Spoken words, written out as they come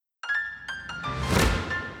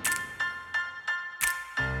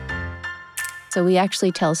So we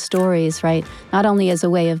actually tell stories, right? Not only as a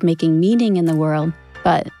way of making meaning in the world,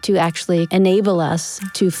 but to actually enable us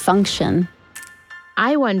to function.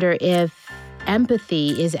 I wonder if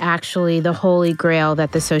empathy is actually the holy grail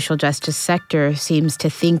that the social justice sector seems to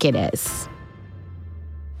think it is.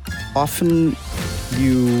 Often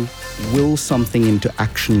you will something into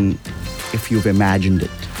action if you've imagined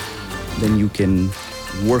it. Then you can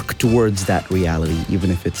work towards that reality, even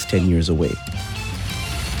if it's 10 years away.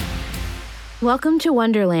 Welcome to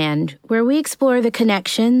Wonderland, where we explore the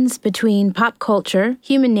connections between pop culture,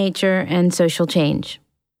 human nature, and social change.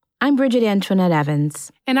 I'm Bridget Antoinette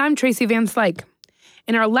Evans. And I'm Tracy Van Slyke.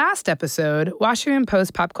 In our last episode, Washington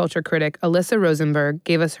Post pop culture critic Alyssa Rosenberg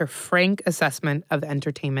gave us her frank assessment of the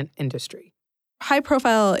entertainment industry.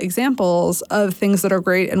 High-profile examples of things that are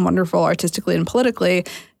great and wonderful artistically and politically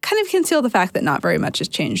kind of conceal the fact that not very much has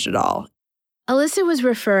changed at all. Alyssa was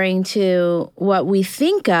referring to what we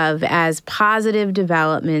think of as positive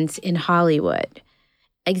developments in Hollywood.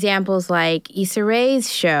 Examples like Issa Rae's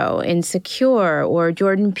show, Insecure, or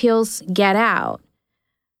Jordan Peele's Get Out.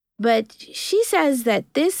 But she says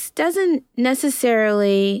that this doesn't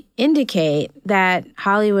necessarily indicate that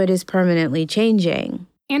Hollywood is permanently changing.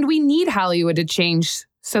 And we need Hollywood to change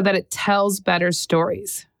so that it tells better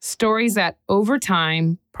stories. Stories that, over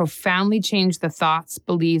time, profoundly change the thoughts,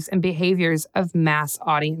 beliefs, and behaviors of mass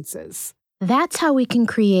audiences. That's how we can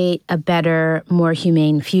create a better, more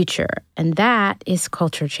humane future. And that is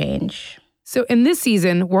culture change. So in this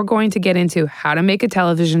season, we're going to get into how to make a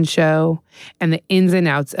television show and the ins and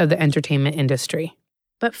outs of the entertainment industry.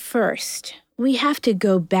 But first, we have to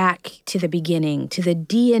go back to the beginning, to the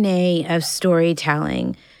DNA of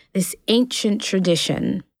storytelling, this ancient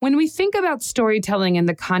tradition. When we think about storytelling in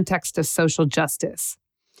the context of social justice,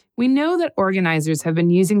 we know that organizers have been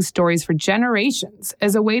using stories for generations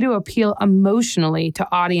as a way to appeal emotionally to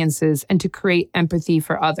audiences and to create empathy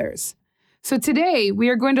for others. So today, we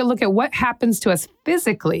are going to look at what happens to us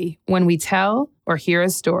physically when we tell or hear a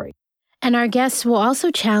story. And our guests will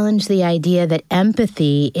also challenge the idea that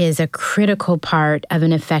empathy is a critical part of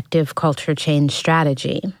an effective culture change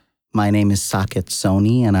strategy. My name is Saket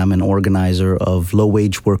Soni, and I'm an organizer of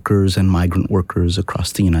low-wage workers and migrant workers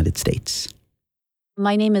across the United States.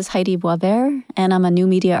 My name is Heidi Boisvert, and I'm a new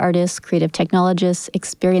media artist, creative technologist,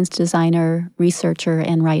 experience designer, researcher,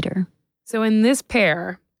 and writer. So in this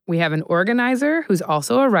pair, we have an organizer who's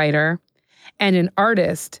also a writer and an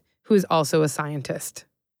artist who is also a scientist.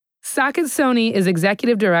 Saket Soni is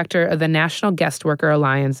executive director of the National Guest Worker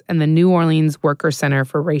Alliance and the New Orleans Worker Center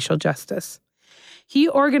for Racial Justice. He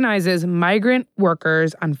organizes migrant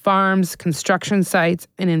workers on farms, construction sites,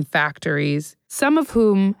 and in factories, some of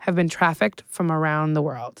whom have been trafficked from around the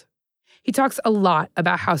world. He talks a lot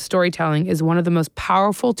about how storytelling is one of the most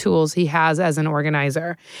powerful tools he has as an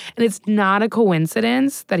organizer, and it's not a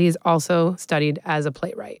coincidence that he's also studied as a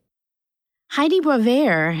playwright. Heidi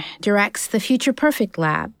Boisvert directs the Future Perfect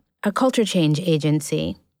Lab, a culture change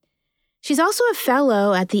agency. She's also a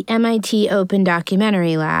fellow at the MIT Open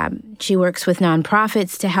Documentary Lab. She works with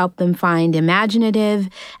nonprofits to help them find imaginative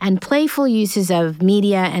and playful uses of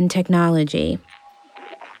media and technology.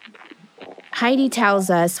 Heidi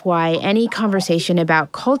tells us why any conversation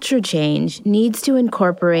about culture change needs to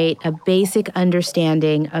incorporate a basic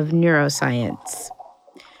understanding of neuroscience.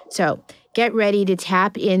 So, get ready to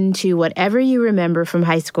tap into whatever you remember from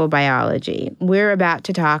high school biology. We're about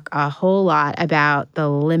to talk a whole lot about the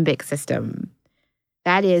limbic system.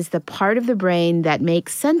 That is the part of the brain that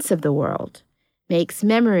makes sense of the world, makes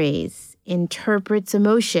memories, interprets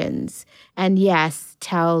emotions, and yes,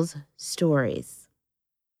 tells stories.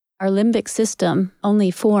 Our limbic system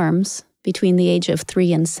only forms between the age of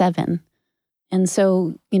 3 and 7. And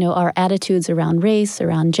so, our attitudes around race,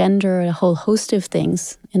 around gender, a whole host of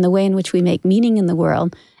things, and the way in which we make meaning in the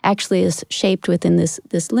world actually is shaped within this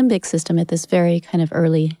limbic system at this very kind of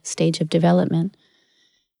early stage of development.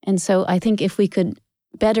 And so I think if we could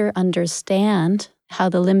better understand how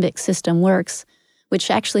the limbic system works, which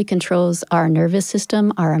actually controls our nervous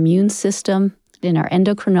system, our immune system, and our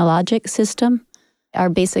endocrinologic system, our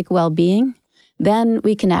basic well-being, then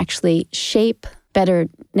we can actually shape better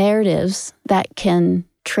narratives that can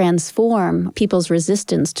transform people's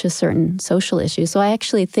resistance to certain social issues. So I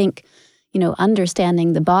actually think,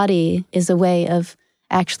 understanding the body is a way of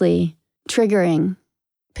actually triggering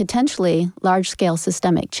potentially large-scale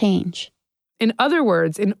systemic change. In other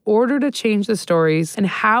words, in order to change the stories and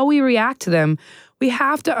how we react to them, we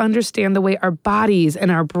have to understand the way our bodies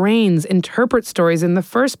and our brains interpret stories in the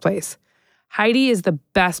first place. Heidi is the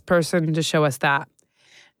best person to show us that.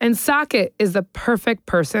 And Saket is the perfect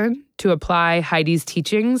person to apply Heidi's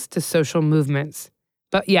teachings to social movements.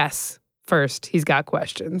 But yes, First, he's got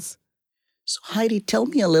questions. So Heidi, tell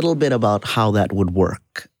me a little bit about how that would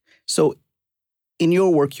work. So in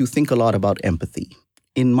your work, you think a lot about empathy.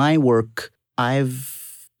 In my work,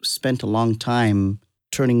 I've spent a long time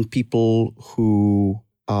turning people who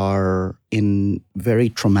are in very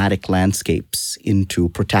traumatic landscapes into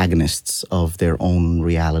protagonists of their own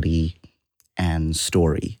reality and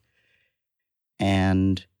story.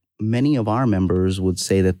 And many of our members would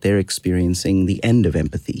say that they're experiencing the end of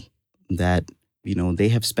empathy, that, they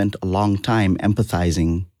have spent a long time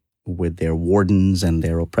empathizing with their wardens and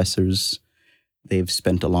their oppressors. They've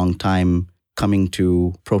spent a long time coming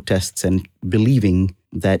to protests and believing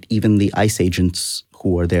that even the ICE agents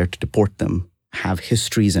who are there to deport them have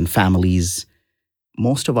histories and families.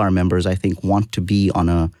 Most of our members, I think, want to be on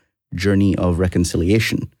a journey of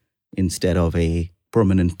reconciliation instead of a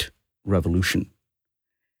permanent revolution.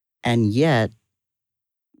 And yet,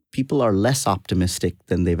 people are less optimistic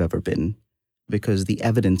than they've ever been because the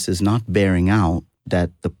evidence is not bearing out that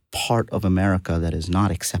the part of America that is not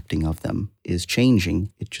accepting of them is changing.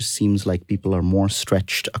 It just seems like people are more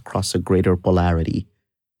stretched across a greater polarity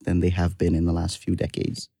than they have been in the last few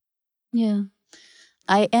decades. Yeah.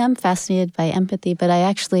 I am fascinated by empathy, but I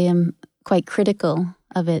actually am quite critical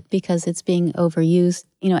of it because it's being overused.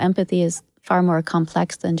 Empathy is far more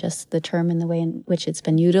complex than just the term and the way in which it's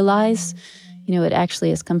been utilized. It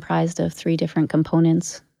actually is comprised of 3 different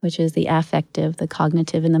components, which is the affective, the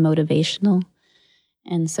cognitive, and the motivational.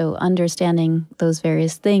 And so understanding those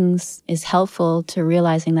various things is helpful to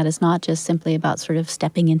realizing that it's not just simply about sort of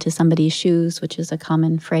stepping into somebody's shoes, which is a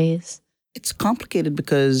common phrase. It's complicated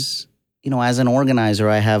because, as an organizer,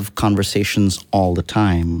 I have conversations all the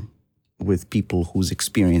time with people whose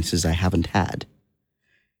experiences I haven't had.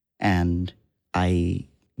 And I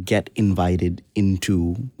get invited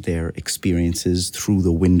into their experiences through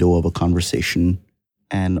the window of a conversation.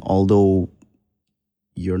 And although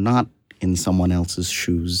you're not in someone else's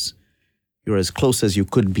shoes, you're as close as you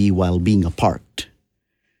could be while being apart.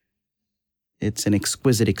 It's an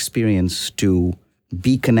exquisite experience to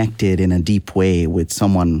be connected in a deep way with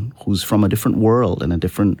someone who's from a different world and a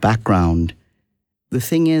different background. The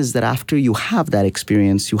thing is that after you have that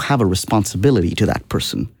experience, you have a responsibility to that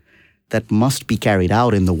person that must be carried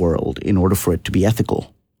out in the world in order for it to be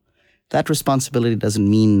ethical. That responsibility doesn't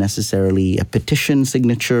mean necessarily a petition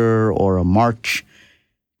signature or a march,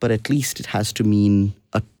 but at least it has to mean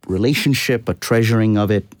a relationship, a treasuring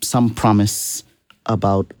of it, some promise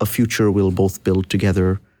about a future we'll both build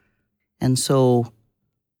together. And so,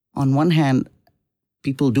 on one hand,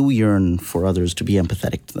 people do yearn for others to be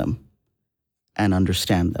empathetic to them and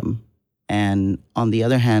understand them. And on the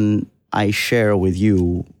other hand, I share with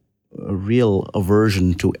you a real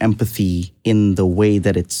aversion to empathy in the way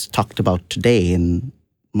that it's talked about today in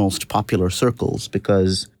most popular circles,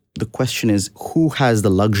 because the question is, who has the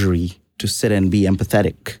luxury to sit and be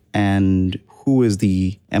empathetic? And who is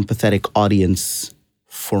the empathetic audience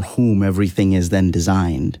for whom everything is then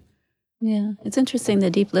designed? Yeah, it's interesting. The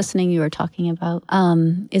deep listening you were talking about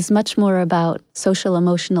is much more about social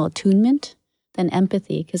emotional attunement than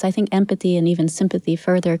empathy, because I think empathy and even sympathy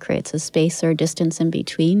further creates a space or distance in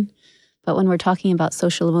between. But when we're talking about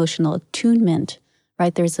social emotional attunement,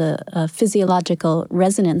 right, there's a physiological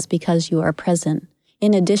resonance because you are present,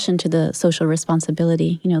 in addition to the social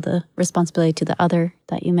responsibility, the responsibility to the other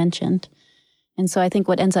that you mentioned. And so I think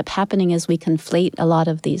what ends up happening is we conflate a lot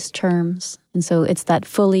of these terms. And so it's that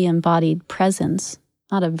fully embodied presence,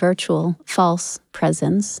 not a virtual false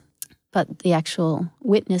presence, but the actual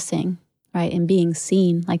witnessing, right, and being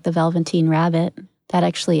seen, like the Velveteen Rabbit, that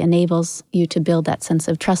actually enables you to build that sense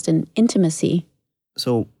of trust and intimacy.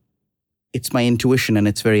 So it's my intuition and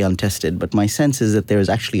it's very untested, but my sense is that there is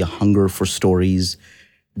actually a hunger for stories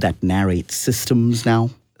that narrate systems now,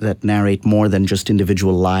 that narrate more than just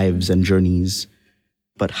individual lives and journeys,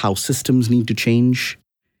 but how systems need to change.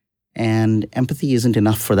 And empathy isn't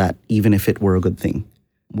enough for that, even if it were a good thing.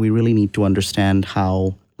 We really need to understand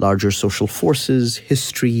how larger social forces,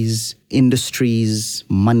 histories, industries,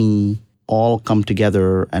 money, all come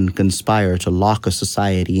together and conspire to lock a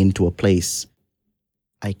society into a place.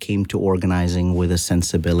 I came to organizing with a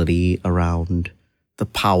sensibility around the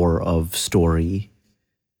power of story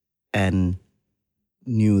and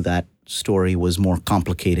knew that story was more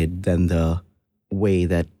complicated than the way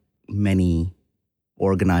that many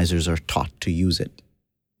organizers are taught to use it.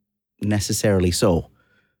 Necessarily so.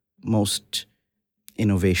 Most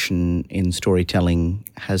innovation in storytelling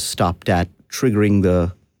has stopped at triggering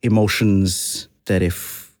the emotions that,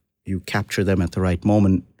 if you capture them at the right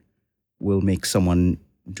moment, will make someone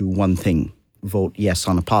do one thing, vote yes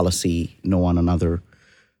on a policy, no on another.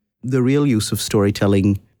 The real use of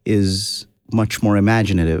storytelling is much more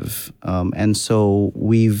imaginative. And so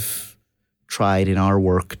we've tried in our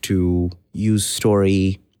work to use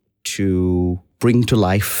story to bring to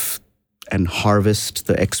life and harvest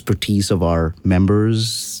the expertise of our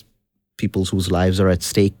members, people whose lives are at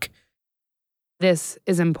stake. This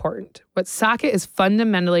is important. What Saket is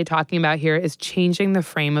fundamentally talking about here is changing the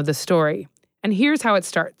frame of the story. And here's how it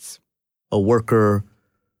starts. A worker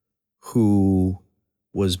who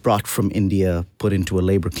was brought from India, put into a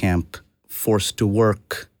labor camp, forced to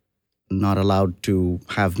work, not allowed to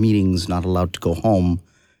have meetings, not allowed to go home,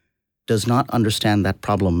 does not understand that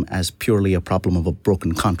problem as purely a problem of a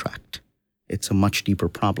broken contract. It's a much deeper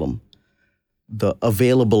problem. The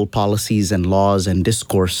available policies and laws and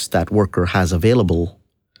discourse that worker has available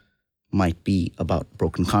might be about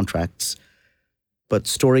broken contracts. But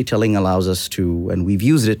storytelling allows us to, and we've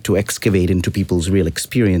used it to excavate into people's real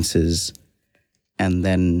experiences and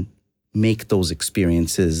then make those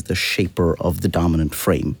experiences the shaper of the dominant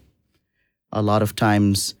frame. A lot of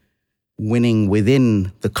times, winning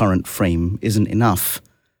within the current frame isn't enough.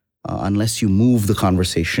 Unless you move the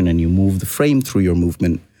conversation and you move the frame through your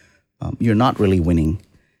movement, you're not really winning.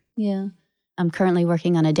 Yeah. I'm currently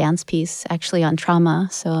working on a dance piece, actually on trauma.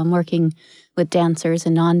 So I'm working with dancers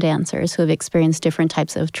and non-dancers who have experienced different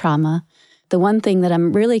types of trauma. The one thing that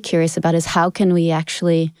I'm really curious about is how can we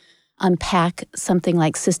actually unpack something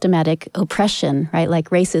like systematic oppression, right? Like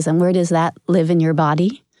racism. Where does that live in your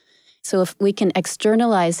body? So if we can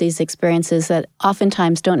externalize these experiences that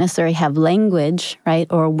oftentimes don't necessarily have language, right,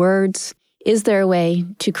 or words, is there a way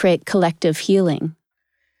to create collective healing?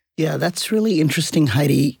 Yeah, that's really interesting,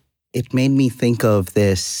 Heidi. It made me think of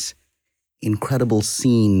this incredible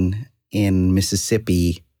scene in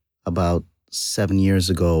Mississippi about 7 years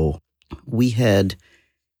ago. We had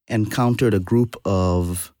encountered a group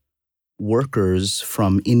of workers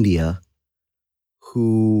from India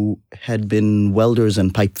who had been welders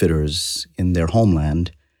and pipe fitters in their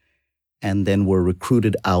homeland and then were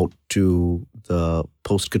recruited out to the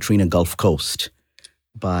post-Katrina Gulf Coast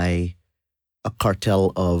by a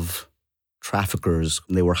cartel of traffickers.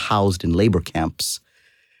 They were housed in labor camps.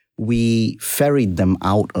 We ferried them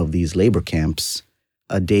out of these labor camps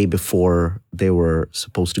a day before they were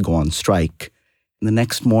supposed to go on strike. And the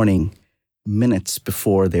next morning, minutes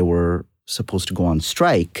before they were supposed to go on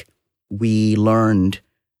strike, we learned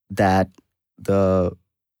that the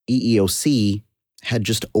EEOC had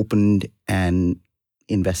just opened an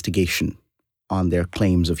investigation on their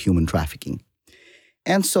claims of human trafficking.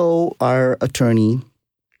 And so our attorney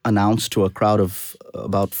announced to a crowd of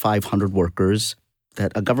about 500 workers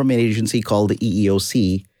that a government agency called the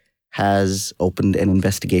EEOC has opened an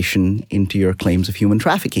investigation into your claims of human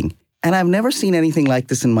trafficking. And I've never seen anything like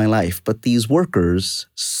this in my life, but these workers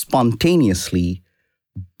spontaneously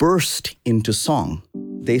burst into song.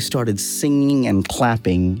 They started singing and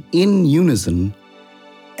clapping in unison,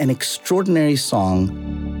 an extraordinary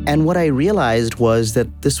song. And what I realized was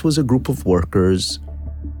that this was a group of workers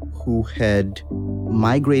who had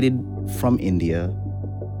migrated from India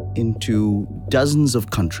into dozens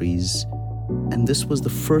of countries. And this was the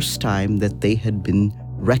first time that they had been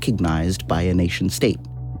recognized by a nation state.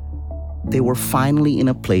 They were finally in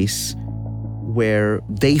a place where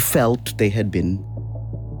they felt they had been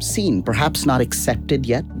seen, perhaps not accepted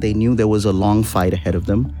yet. They knew there was a long fight ahead of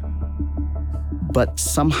them. But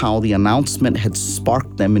somehow the announcement had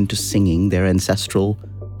sparked them into singing their ancestral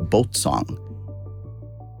boat song.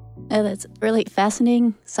 That's really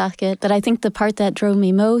fascinating, Saket. But I think the part that drove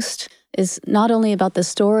me most is not only about the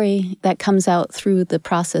story that comes out through the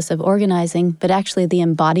process of organizing, but actually the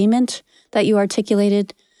embodiment that you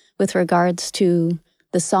articulated with regards to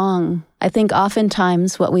the song. I think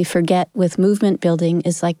oftentimes what we forget with movement building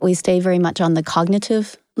is like we stay very much on the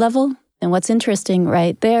cognitive level. And what's interesting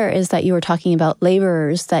right there is that you were talking about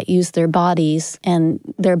laborers that use their bodies, and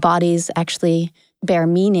their bodies actually bear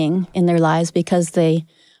meaning in their lives because they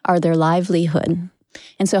are their livelihood.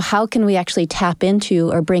 And so how can we actually tap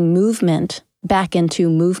into or bring movement back into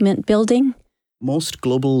movement building? Most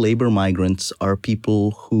global labor migrants are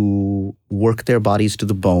people who work their bodies to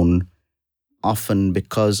the bone, often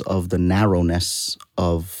because of the narrowness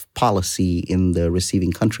of policy in the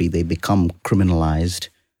receiving country. They become criminalized.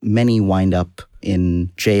 Many wind up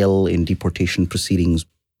in jail, in deportation proceedings.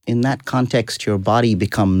 In that context, your body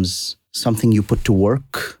becomes something you put to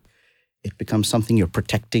work. It becomes something you're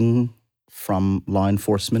protecting from law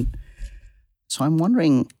enforcement. So I'm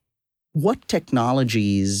wondering, what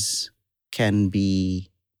technologies can be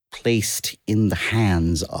placed in the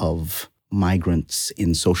hands of migrants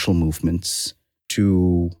in social movements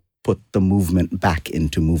to put the movement back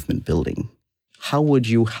into movement building? How would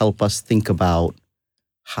you help us think about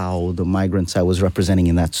how the migrants I was representing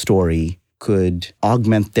in that story could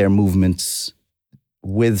augment their movements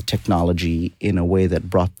with technology in a way that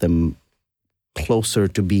brought them closer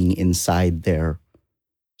to being inside their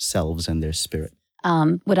selves and their spirit.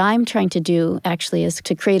 What I'm trying to do actually is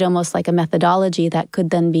to create almost like a methodology that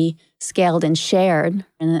could then be scaled and shared,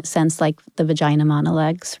 in a sense like the vagina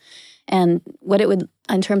monologues. And what it would,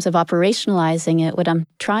 in terms of operationalizing it, what I'm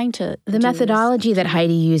trying to The methodology that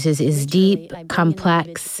Heidi uses is deep,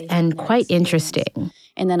 complex, and quite interesting.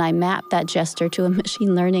 And then I map that gesture to a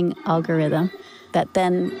machine learning algorithm that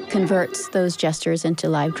then converts those gestures into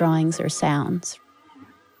live drawings or sounds.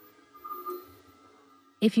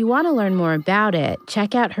 If you want to learn more about it,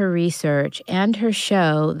 check out her research and her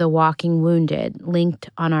show, The Walking Wounded, linked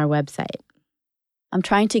on our website. I'm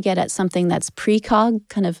trying to get at something that's precog,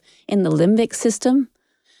 kind of in the limbic system.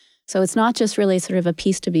 So it's not just really sort of a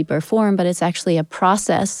piece to be performed, but it's actually a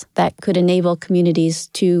process that could enable communities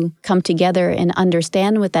to come together and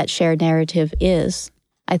understand what that shared narrative is.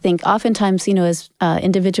 I think oftentimes, as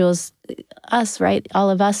individuals, us, right, all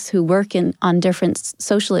of us who work on different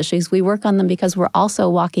social issues, we work on them because we're also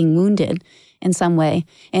walking wounded in some way.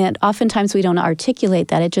 And oftentimes we don't articulate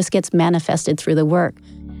that. It just gets manifested through the work.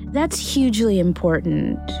 That's hugely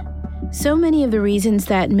important. So many of the reasons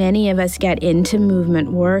that many of us get into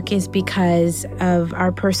movement work is because of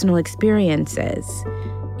our personal experiences,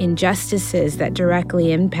 injustices that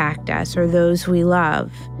directly impact us or those we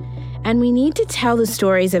love. And we need to tell the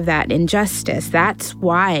stories of that injustice. That's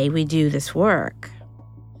why we do this work.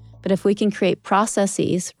 But if we can create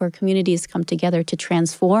processes where communities come together to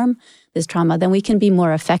transform this trauma, then we can be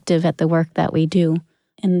more effective at the work that we do.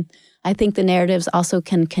 And I think the narratives also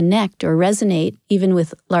can connect or resonate even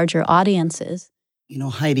with larger audiences.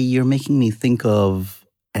 Heidi, you're making me think of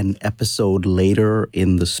an episode later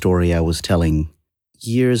in the story I was telling.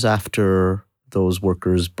 Years after those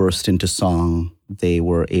workers burst into song, they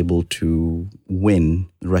were able to win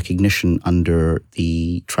recognition under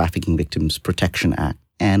the Trafficking Victims Protection Act.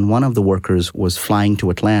 And one of the workers was flying to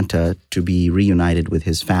Atlanta to be reunited with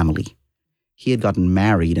his family. He had gotten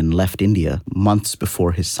married and left India months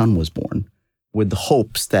before his son was born, with the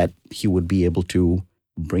hopes that he would be able to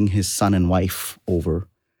bring his son and wife over.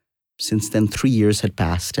 Since then, 3 years had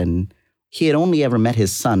passed, and he had only ever met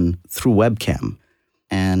his son through webcam.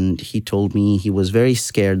 And he told me he was very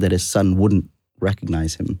scared that his son wouldn't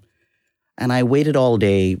recognize him. And I waited all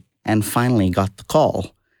day and finally got the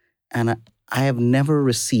call. And I have never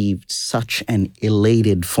received such an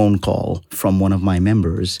elated phone call from one of my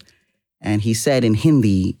members. And he said in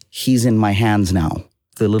Hindi, "He's in my hands now."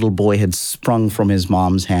 The little boy had sprung from his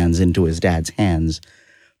mom's hands into his dad's hands.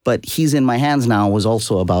 But "he's in my hands now" was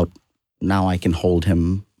also about, now I can hold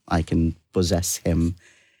him, I can possess him.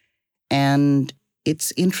 And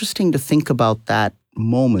it's interesting to think about that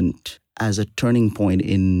moment as a turning point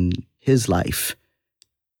in his life.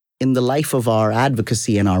 In the life of our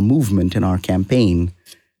advocacy and our movement and our campaign,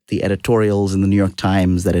 the editorials in the New York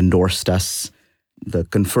Times that endorsed us, the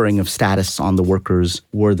conferring of status on the workers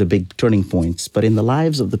were the big turning points. But in the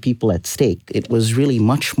lives of the people at stake, it was really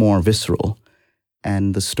much more visceral.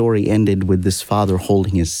 And the story ended with this father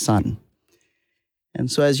holding his son.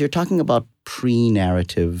 And so as you're talking about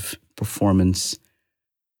pre-narrative performance,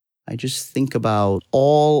 I just think about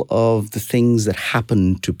all of the things that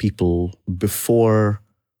happen to people before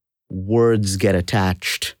words get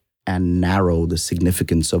attached and narrow the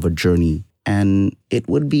significance of a journey. And it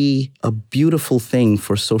would be a beautiful thing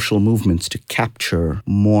for social movements to capture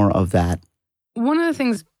more of that. One of the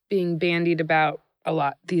things being bandied about a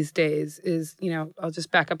lot these days is, I'll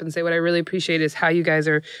just back up and say what I really appreciate is how you guys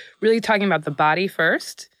are really talking about the body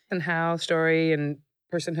first and how story and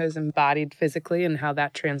personhood is embodied physically and how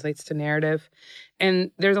that translates to narrative.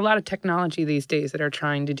 And there's a lot of technology these days that are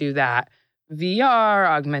trying to do that. VR,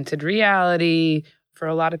 augmented reality. For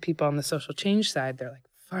a lot of people on the social change side, they're like,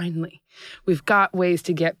 finally, we've got ways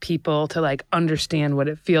to get people to understand what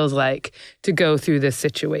it feels like to go through this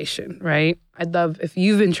situation, right? I'd love if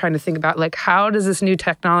you've been trying to think about how does this new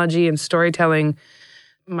technology and storytelling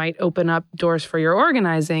might open up doors for your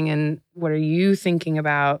organizing, and what are you thinking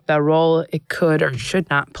about the role it could or should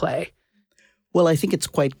not play? Well, I think it's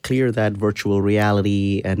quite clear that virtual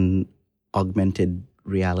reality and augmented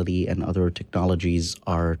reality and other technologies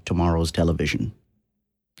are tomorrow's television.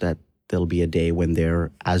 That there'll be a day when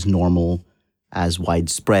they're as normal, as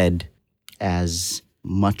widespread, as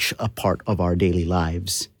much a part of our daily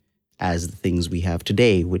lives as the things we have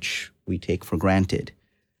today, which we take for granted.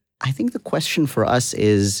 I think the question for us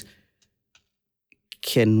is,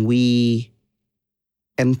 can we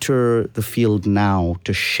enter the field now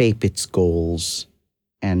to shape its goals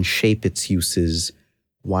and shape its uses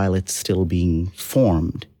while it's still being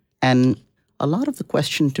formed. And a lot of the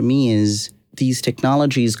question to me is, these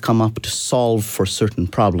technologies come up to solve for certain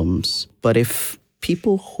problems. But if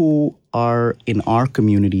people who are in our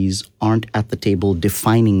communities aren't at the table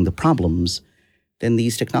defining the problems, then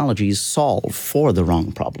these technologies solve for the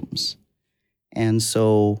wrong problems. And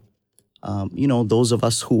so, those of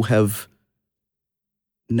us who have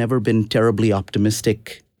never been terribly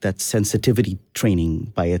optimistic that sensitivity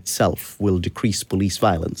training by itself will decrease police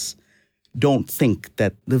violence don't think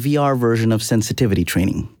that the VR version of sensitivity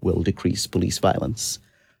training will decrease police violence.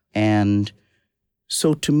 And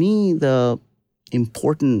so to me, the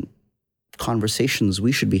important conversations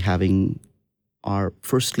we should be having are,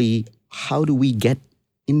 firstly, how do we get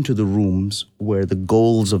into the rooms where the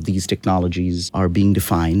goals of these technologies are being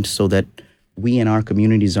defined so that we in our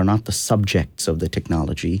communities are not the subjects of the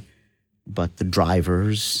technology, but the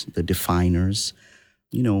drivers, the definers.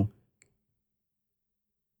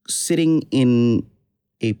 Sitting in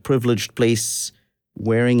a privileged place,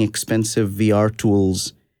 wearing expensive VR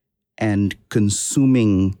tools, and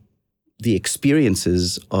consuming the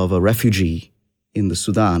experiences of a refugee in the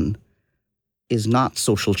Sudan is not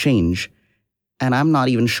social change. And I'm not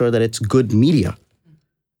even sure that it's good media.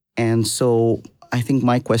 And so I think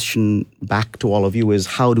my question back to all of you is,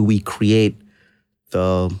 how do we create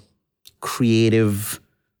the creative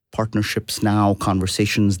partnerships now,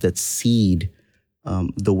 conversations that seed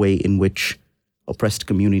the way in which oppressed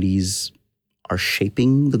communities are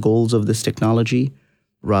shaping the goals of this technology,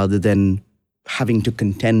 rather than having to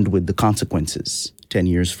contend with the consequences 10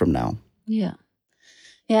 years from now? Yeah,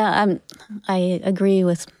 I agree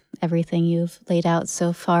with everything you've laid out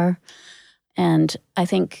so far. And I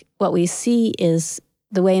think what we see is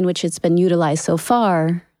the way in which it's been utilized so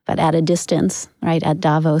far, but at a distance, right, at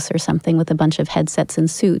Davos or something with a bunch of headsets and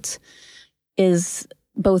suits, is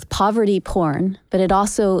both poverty porn, but it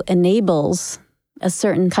also enables a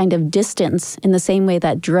certain kind of distance in the same way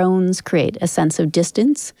that drones create a sense of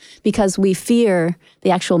distance, because we fear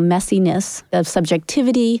the actual messiness of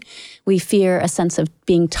subjectivity. We fear a sense of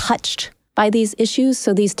being touched by these issues.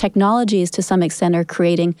 So these technologies, to some extent, are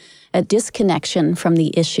creating a disconnection from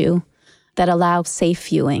the issue that allows safe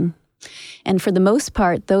viewing. And for the most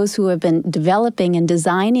part, those who have been developing and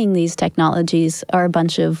designing these technologies are a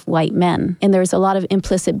bunch of white men. And there's a lot of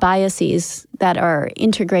implicit biases that are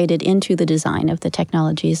integrated into the design of the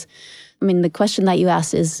technologies. I mean, the question that you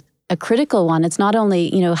asked is a critical one. It's not only,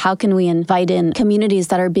 how can we invite in communities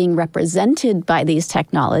that are being represented by these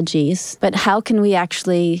technologies, but how can we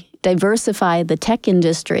actually diversify the tech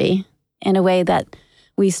industry in a way that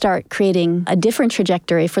we start creating a different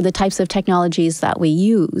trajectory for the types of technologies that we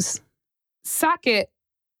use. Saket,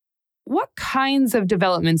 what kinds of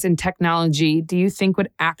developments in technology do you think would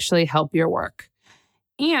actually help your work?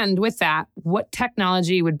 And with that, what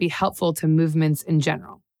technology would be helpful to movements in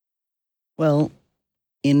general? Well,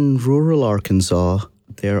 in rural Arkansas,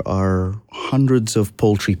 there are hundreds of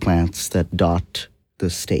poultry plants that dot the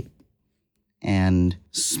state, and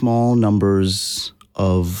small numbers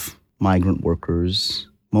of migrant workers,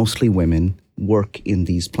 mostly women, work in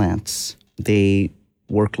these plants. They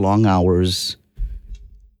work long hours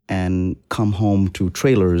and come home to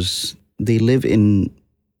trailers. They live in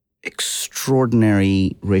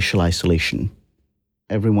extraordinary racial isolation.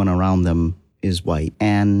 Everyone around them is white,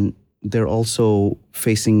 and they're also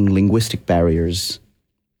facing linguistic barriers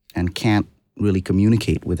and can't really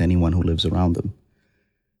communicate with anyone who lives around them.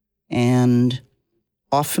 And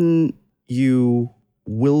often you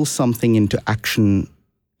will something into action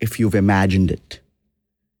if you've imagined it.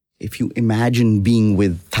 If you imagine being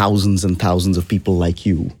with thousands and thousands of people like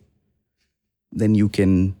you, then you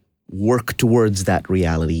can work towards that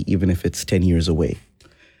reality, even if it's 10 years away.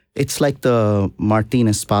 It's like the Martin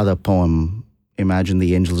Espada poem, Imagine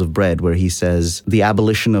the Angels of Bread, where he says, the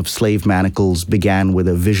abolition of slave manacles began with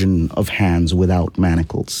a vision of hands without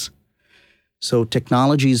manacles. So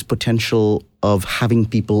technology's potential of having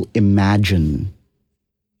people imagine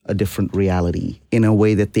a different reality in a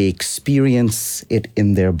way that they experience it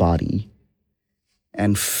in their body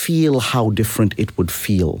and feel how different it would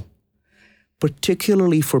feel,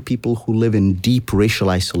 particularly for people who live in deep racial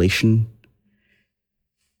isolation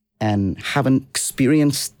and haven't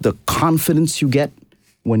experienced the confidence you get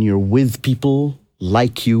when you're with people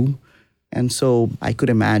like you. And so I could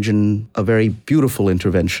imagine a very beautiful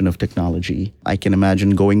intervention of technology. I can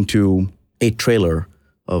imagine going to a trailer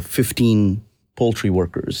of 15 poultry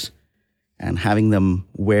workers and having them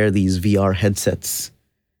wear these VR headsets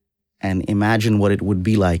and imagine what it would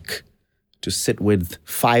be like to sit with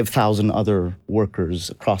 5,000 other workers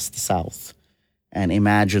across the South and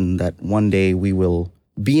imagine that one day we will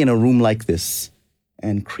be in a room like this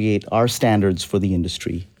and create our standards for the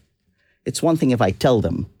industry. It's one thing if I tell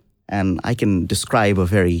them, and I can describe a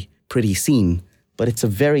very pretty scene, but it's a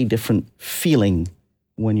very different feeling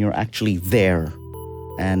when you're actually there.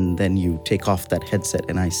 And then you take off that headset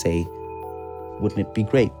and I say, wouldn't it be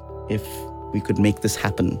great if we could make this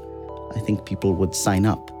happen? I think people would sign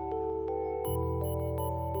up.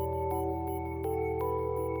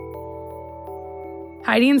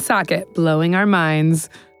 Heidi and Saket blowing our minds.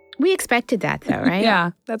 We expected that though, right?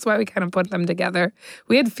 Yeah, that's why we kind of put them together.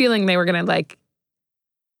 We had a feeling they were going to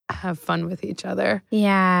have fun with each other.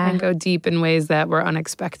 Yeah. And go deep in ways that were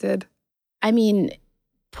unexpected. I mean,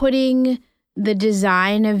 putting the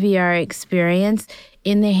design of VR experience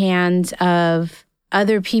in the hands of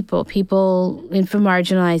other people from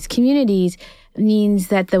marginalized communities means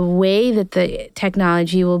that the way that the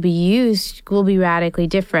technology will be used will be radically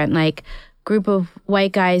different. Like, group of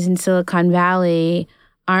white guys in Silicon Valley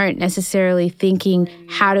aren't necessarily thinking,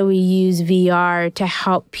 how do we use VR to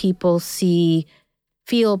help people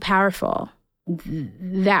feel powerful?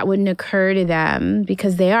 That wouldn't occur to them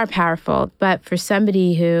because they are powerful. But for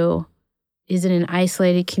somebody who is in an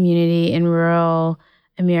isolated community in rural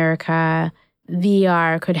America,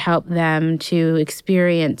 VR could help them to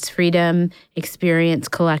experience freedom, experience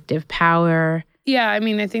collective power. Yeah, I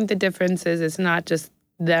mean, I think the difference is it's not just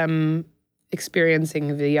them experiencing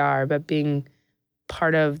VR, but being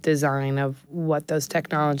part of design of what those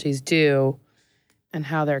technologies do and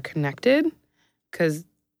how they're connected. Because,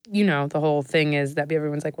 the whole thing is that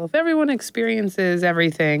everyone's like, well, if everyone experiences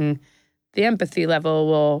everything, the empathy level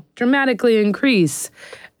will dramatically increase.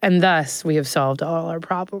 And thus, we have solved all our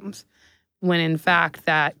problems. When in fact,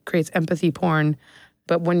 that creates empathy porn.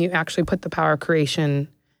 But when you actually put the power of creation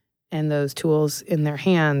and those tools in their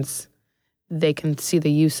hands, they can see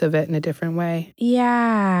the use of it in a different way.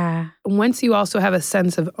 Yeah. Once you also have a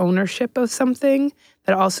sense of ownership of something,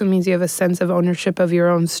 that also means you have a sense of ownership of your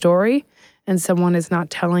own story, and someone is not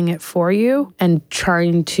telling it for you and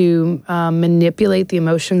trying to manipulate the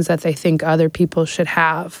emotions that they think other people should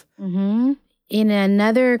have. Mm-hmm. In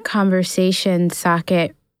another conversation,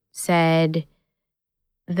 Saket said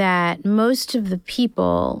that most of the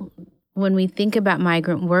people, when we think about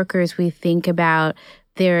migrant workers, we think about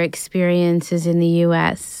their experiences in the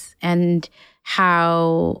U.S. and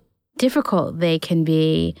how difficult they can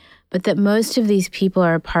be, but that most of these people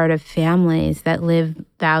are a part of families that live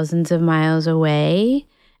thousands of miles away.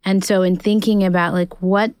 And so in thinking about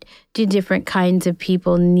what do different kinds of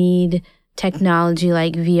people need technology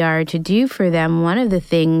like VR to do for them, one of the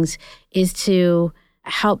things is to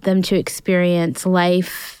help them to experience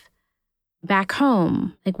life back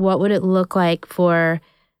home. What would it look like for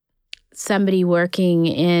somebody working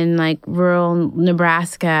in rural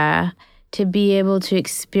Nebraska to be able to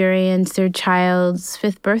experience their child's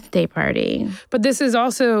 5th birthday party? But this is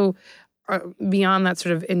also beyond that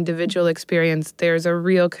sort of individual experience. There's a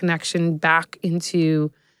real connection back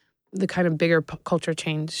into the kind of bigger culture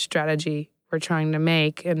change strategy we're trying to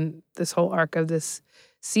make. And this whole arc of this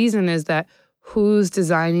season is that who's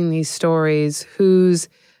designing these stories, who's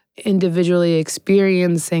individually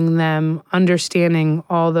experiencing them, understanding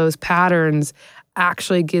all those patterns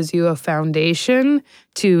actually gives you a foundation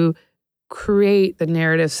to create the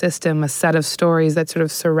narrative system, a set of stories that sort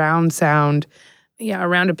of surround sound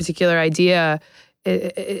around a particular idea.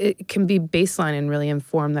 It can be baseline and really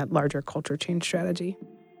inform that larger culture change strategy.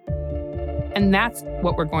 And that's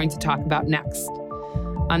what we're going to talk about next.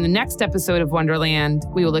 On the next episode of Wonderland,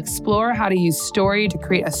 we will explore how to use story to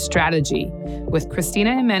create a strategy with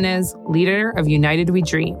Cristina Jimenez, leader of United We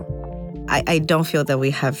Dream. I don't feel that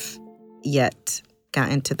we have yet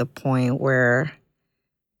gotten to the point where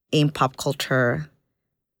in pop culture,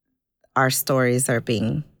 our stories are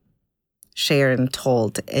being shared and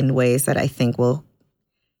told in ways that I think will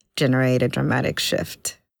generate a dramatic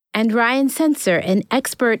shift. And Ryan Sensor, an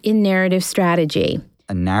expert in narrative strategy.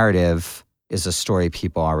 A narrative is a story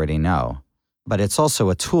people already know, but it's also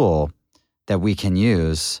a tool that we can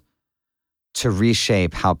use to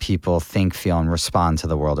reshape how people think, feel, and respond to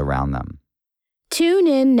the world around them. Tune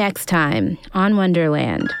in next time on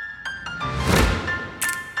Wonderland.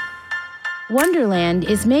 Wonderland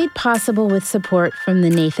is made possible with support from the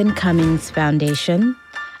Nathan Cummings Foundation,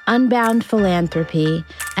 Unbound Philanthropy,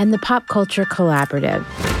 and the Pop Culture Collaborative.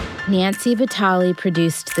 Nancy Vitale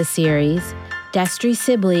produced the series. Destry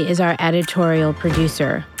Sibley is our editorial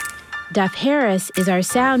producer. Duff Harris is our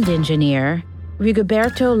sound engineer.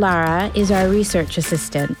 Rigoberto Lara is our research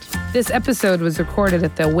assistant. This episode was recorded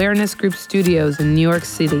at the Awareness Group Studios in New York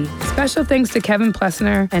City. Special thanks to Kevin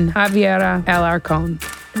Plessner and Javiera Alarcón.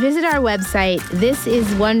 Visit our website,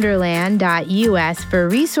 thisiswonderland.us, for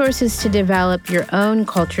resources to develop your own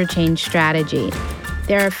culture change strategy.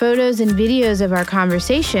 There are photos and videos of our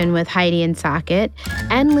conversation with Heidi and Saket,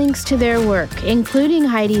 and links to their work, including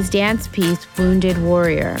Heidi's dance piece, Wounded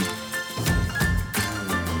Warrior.